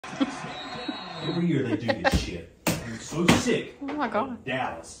Every year they do this shit. I'm so sick. Oh my God. Of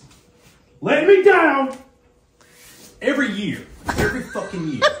Dallas. Let me down. Every year. Every fucking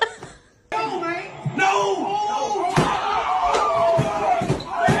year. No, man. No.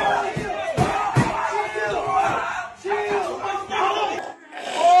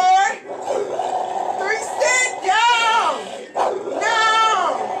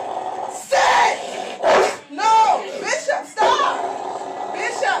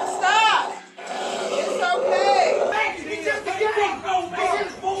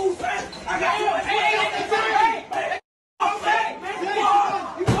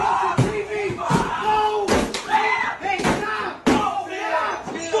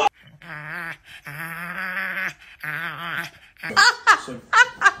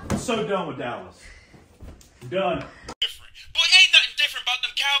 I'm so done with Dallas. I'm done. Different. Boy, ain't nothing different about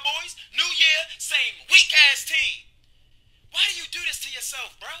them Cowboys. New year, same weak-ass team. Why do you do this to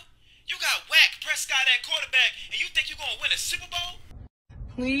yourself, bro? You got whack Prescott at quarterback, and you think you're going to win a Super Bowl?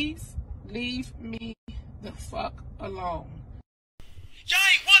 Please leave me the fuck alone. Y'all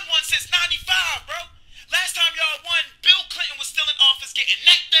ain't won one since 95, bro. Last time y'all won, Bill Clinton was still in office getting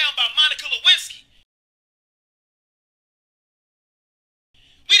knocked down by Monica Lewinsky.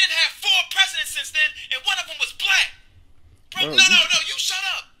 We didn't have 4 presidents since then, and one of them was black. Bro, no, you shut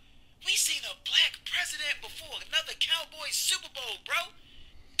up. We seen a black president before another Cowboys Super Bowl, bro.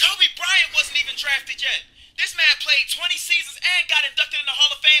 Kobe Bryant wasn't even drafted yet. This man played 20 seasons and got inducted in the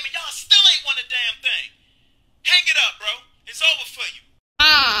Hall of Fame, and y'all still ain't won a damn thing. Hang it up, bro. It's over for you.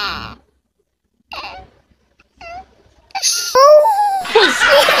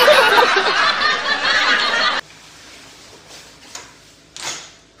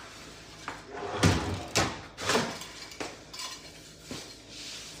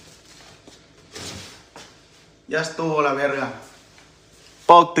 Ya estuvo la verga.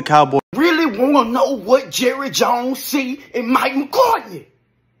 Fuck the Cowboys. Really want to know what Jerry Jones see in Mike McCartney?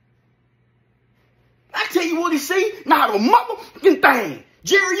 I tell you what he see, not a motherfucking thing.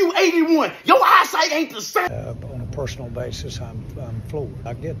 Jerry, you 81. Your eyesight ain't the same. On a personal basis, I'm floored.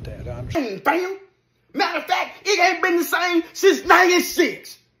 I get that. Fam. Matter of fact, it ain't been the same since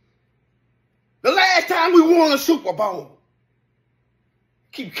 96. The last time we won a Super Bowl.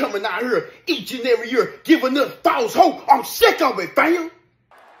 Keep coming out here each and every year, giving us false hope. I'm sick of it, fam.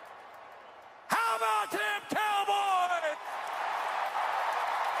 How about them Cowboys?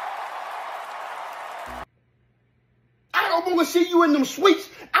 I don't want to see you in them suites.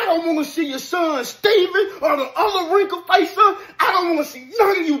 I don't want to see your son, Steven, or the other wrinkle-faced son. I don't want to see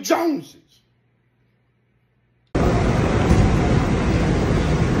none of you Joneses.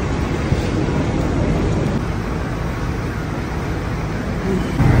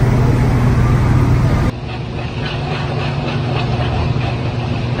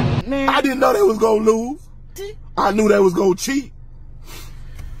 I didn't know they was gonna lose. I knew they was gonna cheat.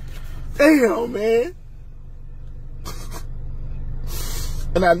 Damn, man.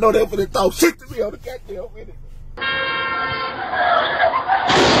 And I know they finna talk shit to me on the goddamn minute.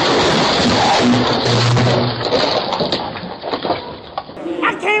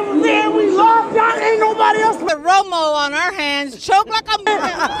 I can't believe we lost. Y'all ain't nobody else. With Romo on our hands, choke like a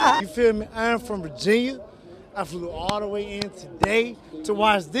You feel me? I'm from Virginia. I flew all the way in today to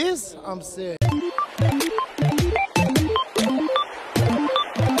watch this. I'm sad.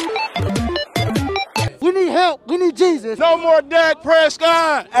 We need help. We need Jesus. No more Dak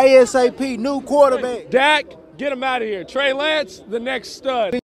Prescott. ASAP, new quarterback. Dak, get him out of here. Trey Lance, the next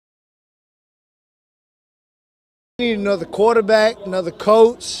stud. We need another quarterback, another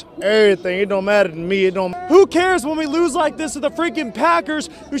coach, everything. It don't matter to me. It don't. Who cares when we lose like this to the freaking Packers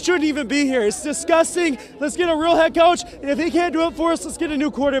who shouldn't even be here? It's disgusting. Let's get a real head coach. And if he can't do it for us, let's get a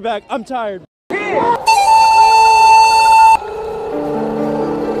new quarterback. I'm tired.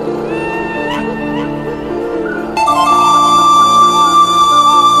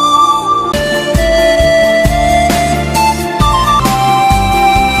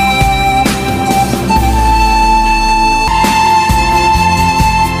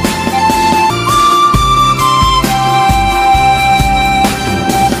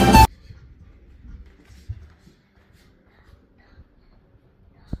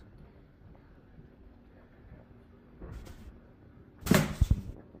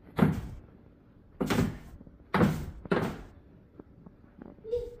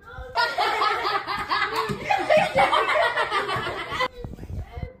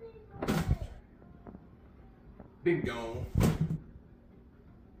 Been gone.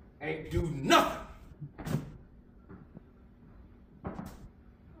 Ain't do nothing.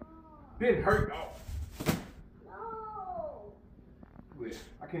 Been hurt off. No.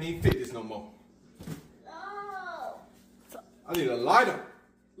 I can't even fit this no more. I need a lighter.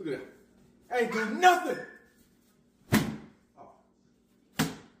 Look at that. Ain't do nothing.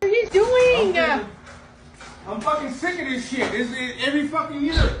 What are you doing? I'm fucking sick of this shit. It's every fucking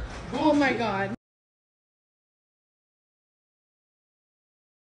year. Oh my god.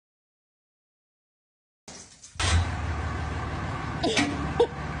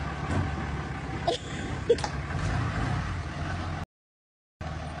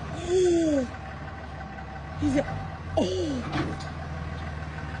 He's a,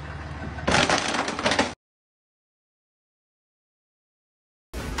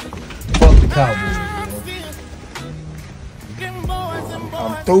 Fuck the Cowboys,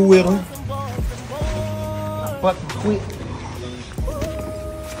 I'm through with them. I fucking quit.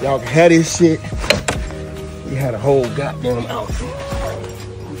 Y'all can have this shit. We had a whole goddamn outfit.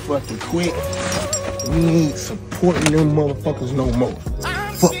 We fucking quit. We ain't supporting them motherfuckers no more.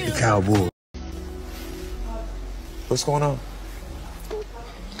 Fuck the Cowboys. What's going on?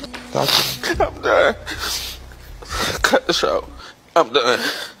 Doctor. I'm done. Cut the show. I'm done.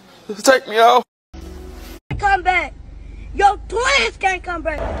 Take me off. come back. Your twins can't come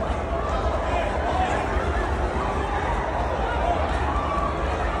back.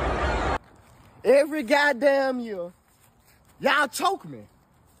 Every goddamn year, y'all choke me.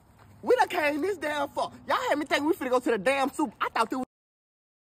 We done came this damn far. Y'all had me think we finna go to the damn Super. I thought it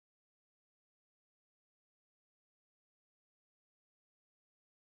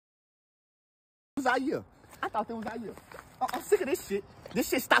was our year. I thought it was our year. I'm sick of this shit. This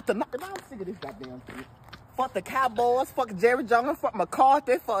shit stopped the knock. I'm sick of this goddamn shit. Fuck the Cowboys, fuck Jerry Jones, fuck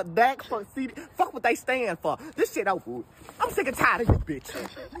McCarthy, fuck Dak, fuck CD. Fuck what they stand for. This shit over with. I'm sick and tired of you, bitch.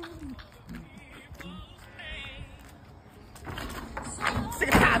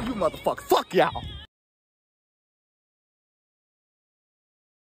 Sick and tired of you motherfuckers. Fuck y'all.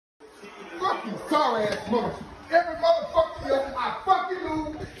 Fuck you, sorry ass motherfucker. Every motherfucker here, I fucking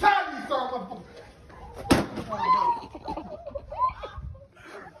lose. Tired of you, sorry motherfucker.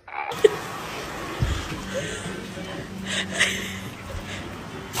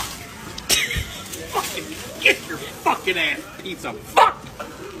 Get your fucking ass piece of fuck!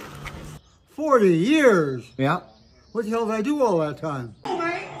 40 years? Yeah. What the hell did I do all that time?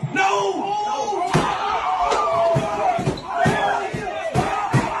 No!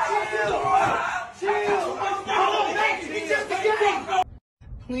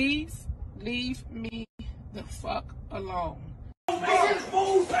 Please leave me the fuck alone.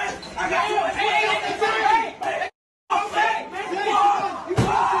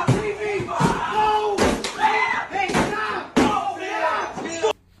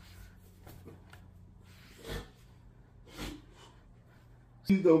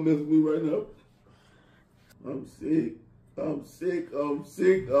 Please don't mess with me right now. I'm sick. I'm sick. I'm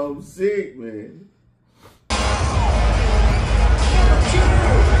sick. I'm sick, man.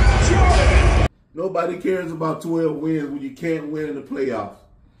 Nobody cares about 12 wins when you can't win in the playoffs.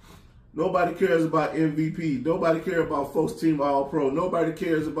 Nobody cares about MVP. Nobody cares about first team All-Pro. Nobody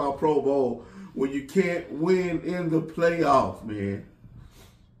cares about Pro Bowl when you can't win in the playoffs, man.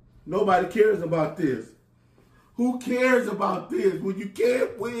 Nobody cares about this. Who cares about this when you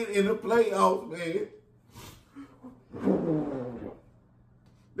can't win in the playoffs, man?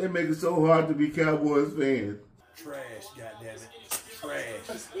 They make it so hard to be Cowboys fans. Trash, goddammit.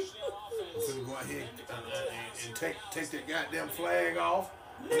 Trash. I'm gonna go ahead and take that goddamn flag off.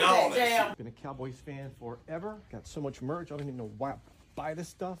 And all that shit. Been a Cowboys fan forever. Got so much merch. I don't even know why I buy this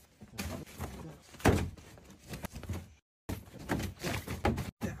stuff.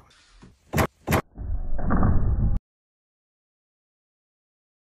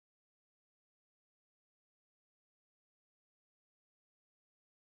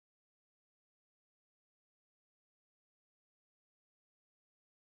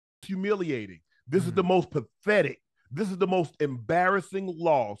 Humiliating. This is the most pathetic. This is the most embarrassing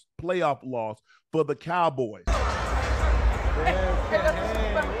loss, playoff loss for the Cowboys. That's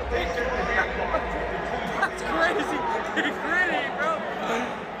crazy. It's gritty, bro.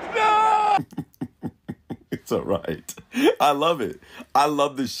 No! It's all right. I love it. I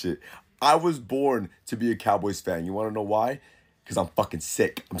love this shit. I was born to be a Cowboys fan. You want to know why? Because I'm fucking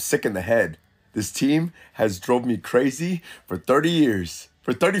sick. I'm sick in the head. This team has drove me crazy for 30 years.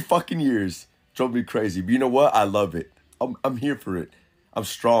 For 30 fucking years. Drove me crazy. But you know what? I love it. I'm here for it. I'm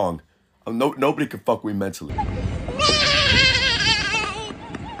strong. Nobody can fuck with me mentally.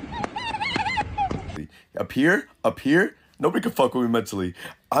 Up here, nobody can fuck with me mentally.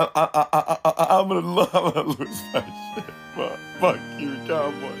 I'm gonna lose my shit. Fuck you,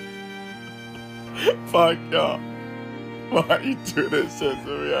 Cowboys. Fuck y'all. Why you do this shit to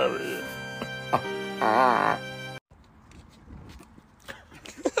me over here?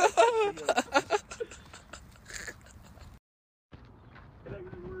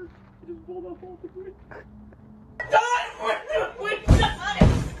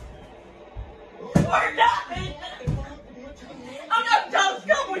 We're done! I'm not a Dallas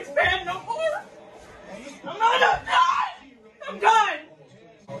Cowboys fan no more! I'm done! I'm done!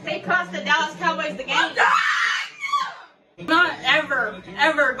 They cost the Dallas Cowboys the game. I'm done! I'm not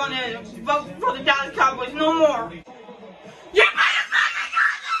ever gonna vote for the Dallas Cowboys no more. You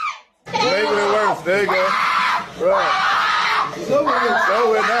Making it worse. There you go. Right. It's over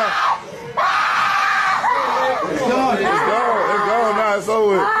now. It's gone. It's gone now. It's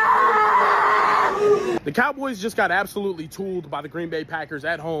over. The Cowboys just got absolutely tooled by the Green Bay Packers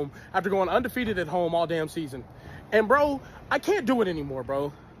at home after going undefeated at home all damn season. And, bro, I can't do it anymore,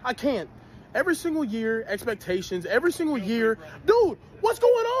 bro. I can't. Every single year, expectations, every single year. Dude, what's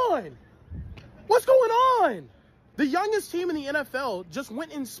going on? What's going on? The youngest team in the NFL just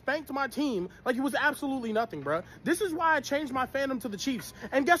went and spanked my team like it was absolutely nothing, bro. This is why I changed my fandom to the Chiefs.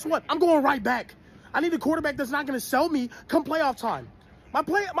 And guess what? I'm going right back. I need a quarterback that's not going to sell me come playoff time. My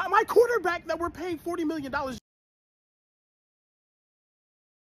quarterback that we're paying $40 million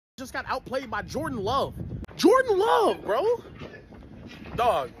just got outplayed by Jordan Love. Jordan Love, bro.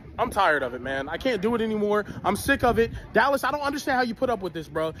 Dog, I'm tired of it, man. I can't do it anymore. I'm sick of it. Dallas, I don't understand how you put up with this,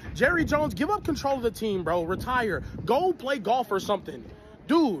 bro. Jerry Jones, give up control of the team, bro. Retire. Go play golf or something.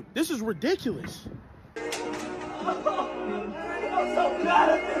 Dude, this is ridiculous. I'm so mad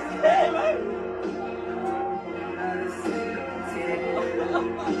at this game, man.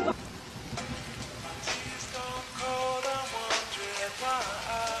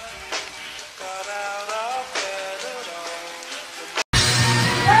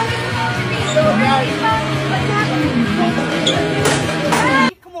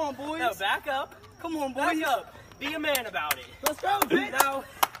 Come on, boys. No, back up. Come on, boys. Back up. Be a man about it. Let's go, bitch. Now,